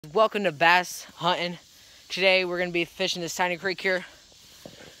Welcome to Bass Hunting. Today we're gonna be fishing this tiny creek here.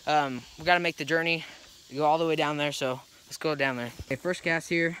 We gotta make the journey, go all the way down there, so let's go down there. Okay, first cast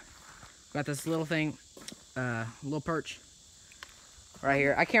here. Got this little thing, little perch right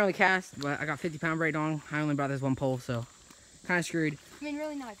here. I can't really cast, but I got 50-pound braid on. I only brought this one pole, so kind of screwed. I mean,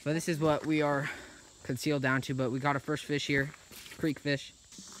 really nice. But this is what we are concealed down to. But we got our first fish here, creek fish.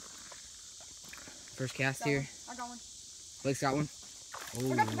 First cast here. I got one. Blake's got one.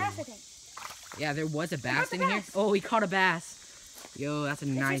 I got the bass, I think. Yeah, there was a bass in here. Oh, we caught a bass. Yo, that's a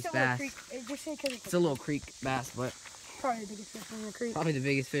nice bass. It's a little creek bass, but probably the biggest fish in the creek. Probably the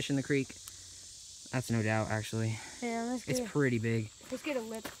biggest fish in the creek. That's no doubt, actually. Yeah, it's pretty big. Let's get a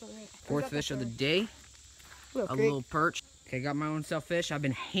lip for it. Fourth fish of the day. A little perch. Okay, got my own self fish. I've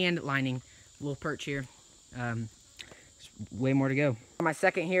been hand lining a little perch here. Way more to go. My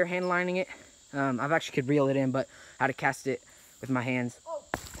second here, hand lining it. I've actually could reel it in, but I had to cast it with my hands.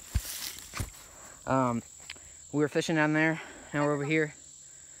 We were fishing down there. Now we're over here.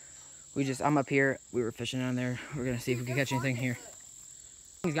 I'm up here. We were fishing down there. We're gonna see if we can catch anything here.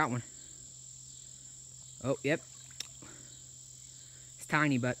 He's got one. Oh, yep. It's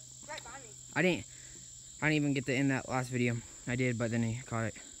tiny, but I didn't even get to end that last video. I did, but then he caught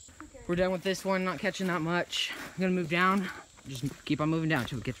it. Okay. We're done with this one. Not catching that much. I'm gonna move down. Just keep on moving down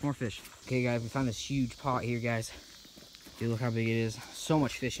until we catch more fish. Okay, guys, we found this huge pot here, guys. Dude, look how big it is. So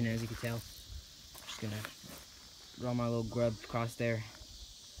much fish in it, as you can tell. Just gonna roll my little grub across there.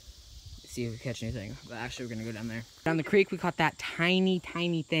 See if we catch anything. But actually, we're gonna go down there. Down the creek, we caught that tiny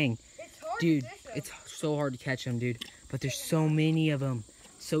thing. Dude, it's so hard to catch them, dude. But there's so many of them.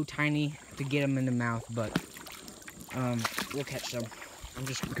 So tiny to get them in the mouth, but we'll catch them. I'm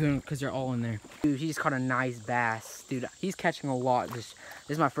just going because they're all in there. Dude, he just caught a nice bass. Dude, he's catching a lot. This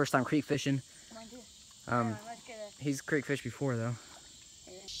is my first time creek fishing. He's creek fished before though.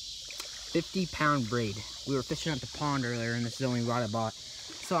 50-pound braid. We were fishing at the pond earlier, and this is the only rod I bought.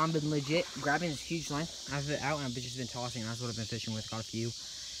 So I've been legit grabbing this huge line. I've been out and I've just been tossing. That's what I've been fishing with. Got a few.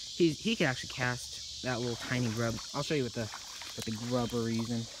 He could actually cast that little tiny grub. I'll show you what the grub we're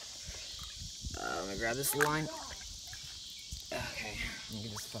using. I'm gonna grab this line. Okay, let me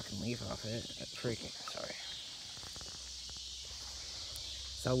get this fucking leaf off it. Freaking sorry.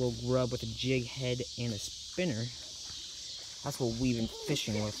 It's that little grub with a jig head and a spinner. That's what we've been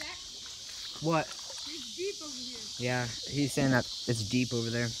fishing with. What? It's deep over here. Yeah, he's saying that it's deep over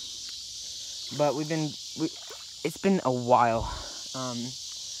there. But it's been a while.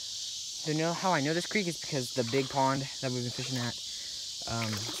 So you know how I know this creek is because the big pond that we've been fishing at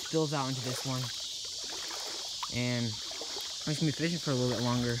spills out into this one. And I'm just gonna be fishing for a little bit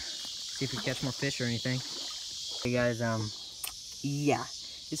longer. See if we catch more fish or anything. Hey guys, yeah.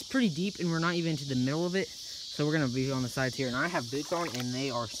 It's pretty deep and we're not even to the middle of it. So we're gonna be on the sides here, and I have boots on and they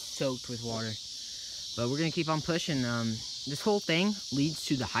are soaked with water. But we're gonna keep on pushing. This whole thing leads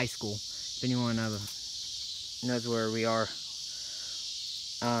to the high school. If anyone knows where we are.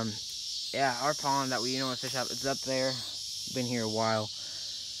 Yeah, our pond that we fish up, it's up there. Been here a while.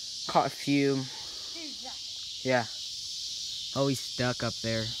 Caught a few. Yeah. Oh, he's stuck up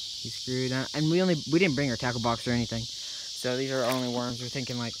there. He's screwed. And we didn't bring our tackle box or anything. So these are only worms. We're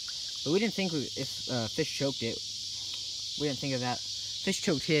thinking but we didn't think if fish choked it. We didn't think of that. Fish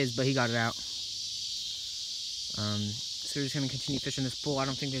choked his, but he got it out. So we're just gonna continue fishing this pool. I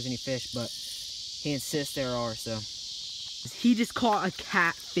don't think there's any fish, but he insists there are. So he just caught a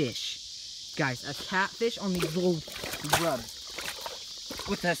catfish, guys. A catfish on these little grubs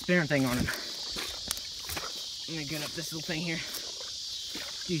with that spinner thing on him. I'm gonna get up this little thing here.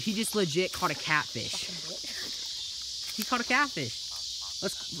 Dude, he just legit caught a catfish. He caught a catfish.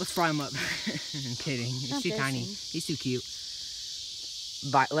 Let's fry him up. I'm kidding. He's too tiny. He's too cute.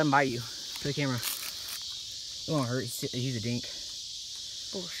 Let him bite you. To the camera. It won't hurt. He's a dink.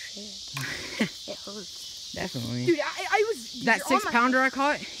 Bullshit. It hurts. Definitely. Dude, I was... That 6-pounder I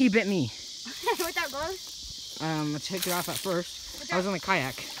caught, he bit me. With that rod? I took it off at first. I was on the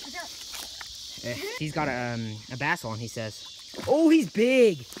kayak. He's got a bass on, he says. Oh, he's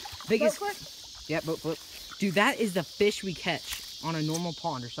big. Biggest. Boat flip? Yeah, boat flip. Dude, that is the fish we catch on a normal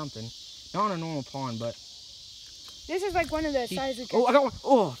pond or something. Not on a normal pond, but... This is like one of the size we catch. Oh, I got one.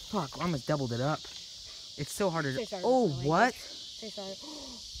 Oh, fuck. I almost doubled it up. It's so hard to... Oh, what? Say sorry.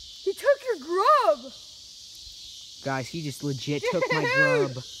 He took your grub! Guys, he just legit took my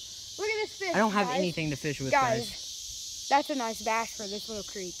grub. Look at this fish, I don't have anything to fish with, guys. That's a nice bass for this little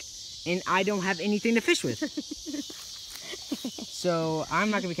creek. And I don't have anything to fish with. So, I'm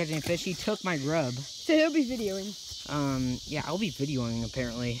not going to be catching any fish. He took my grub. So he'll be videoing. Yeah, I'll be videoing,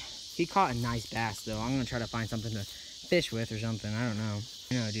 apparently. He caught a nice bass, though. I'm going to try to find something to fish with or something. I don't know.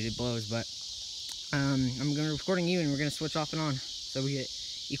 No, dude, it blows, but I'm gonna be recording you and we're gonna switch off and on so we get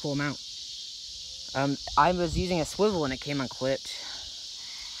equal amount. I was using a swivel and it came unclipped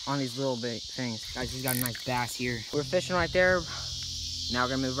on these little big things. Guys, he's got a nice bass here. We're fishing right there. Now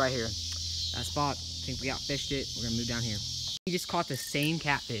we're gonna move right here. That spot, I think we outfished it. We're gonna move down here. We just caught the same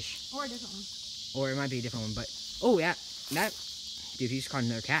catfish. Or a different one. Or it might be a different one, but oh yeah, dude, he just caught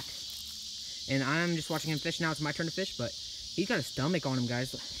another cat. And I'm just watching him fish now. It's my turn to fish, but he's got a stomach on him,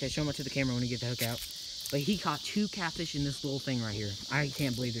 guys. Okay, show him up to the camera when you get the hook out. But he caught 2 catfish in this little thing right here. I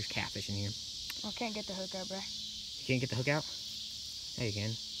can't believe there's catfish in here. I can't get the hook out, bro. You can't get the hook out? Yeah, you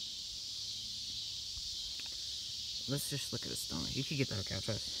can. Let's just look at his stomach. You can get the hook out,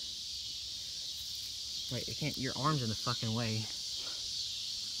 trust. Wait, it can't. Your arm's in the fucking way.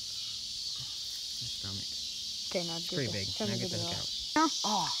 His stomach. Okay, now It's pretty big. Now get the hook out. No?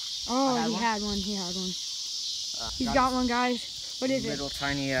 Oh, he had one. He had one. He's got one, guys. What is it? Little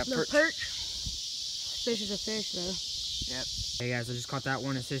tiny Little perch. Fish is a fish, though. Yep. Hey guys, I just caught that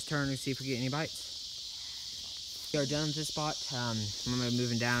one. It's his turn to see if we get any bites. We are done with this spot. I'm gonna be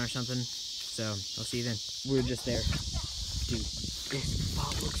moving down or something. So I'll see you then. We're just there. Dude, this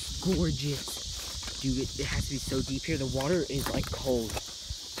spot looks gorgeous. Dude, it has to be so deep here. The water is like cold.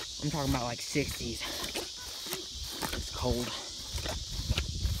 I'm talking about like 60s. It's cold.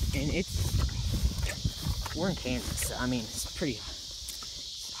 And we're in Kansas. I mean, it's pretty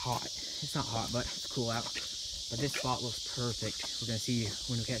hot. It's not hot, but it's cool out. But this spot looks perfect. We're gonna see you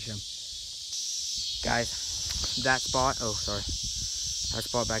when we catch them. Guys, that spot, oh sorry. That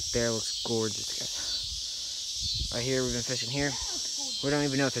spot back there looks gorgeous, guys. Right here, we've been fishing here. We don't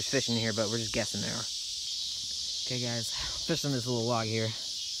even know if there's fish in here, but we're just guessing there are. Okay guys, fishing this little log here.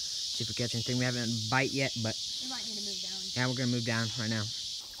 See if we catch anything. We haven't bite yet, but We might need to move down. yeah, we're gonna move down right now.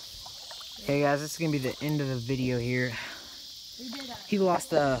 Okay guys, this is gonna be the end of the video here. We did that. He lost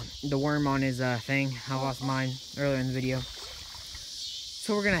the worm on his thing. I lost mine earlier in the video.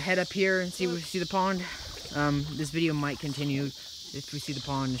 So we're gonna head up here and see if we see the pond. This video might continue if we see the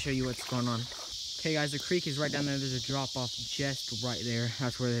pond and show you what's going on. Okay guys, the creek is right down there. There's a drop off just right there.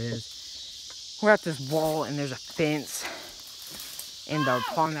 That's where it is. We're at this wall and there's a fence. And the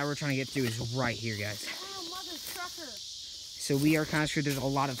pond that we're trying to get to is right here, guys. Oh, mother trucker. So we are kind of screwed. There's a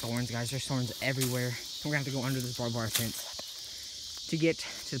lot of thorns, guys. There's thorns everywhere. We're gonna have to go under this barbed wire fence to get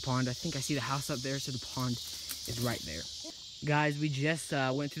to the pond. I think I see the house up there, so the pond is right there. Guys, we just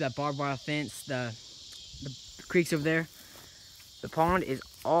went through that barbed wire fence. The creek's over there. The pond is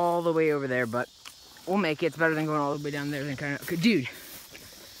all the way over there, but we'll make it. It's better than going all the way down there. Than kind of, dude,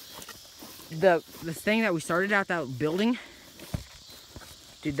 the thing that we started out, that building,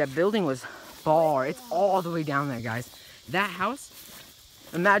 dude, that building was far. It's all the way down there, guys. That house,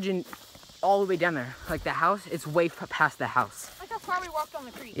 imagine all the way down there. Like the house, it's way past the house. Look how far we walked on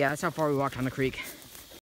the creek. Yeah, that's how far we walked on the creek.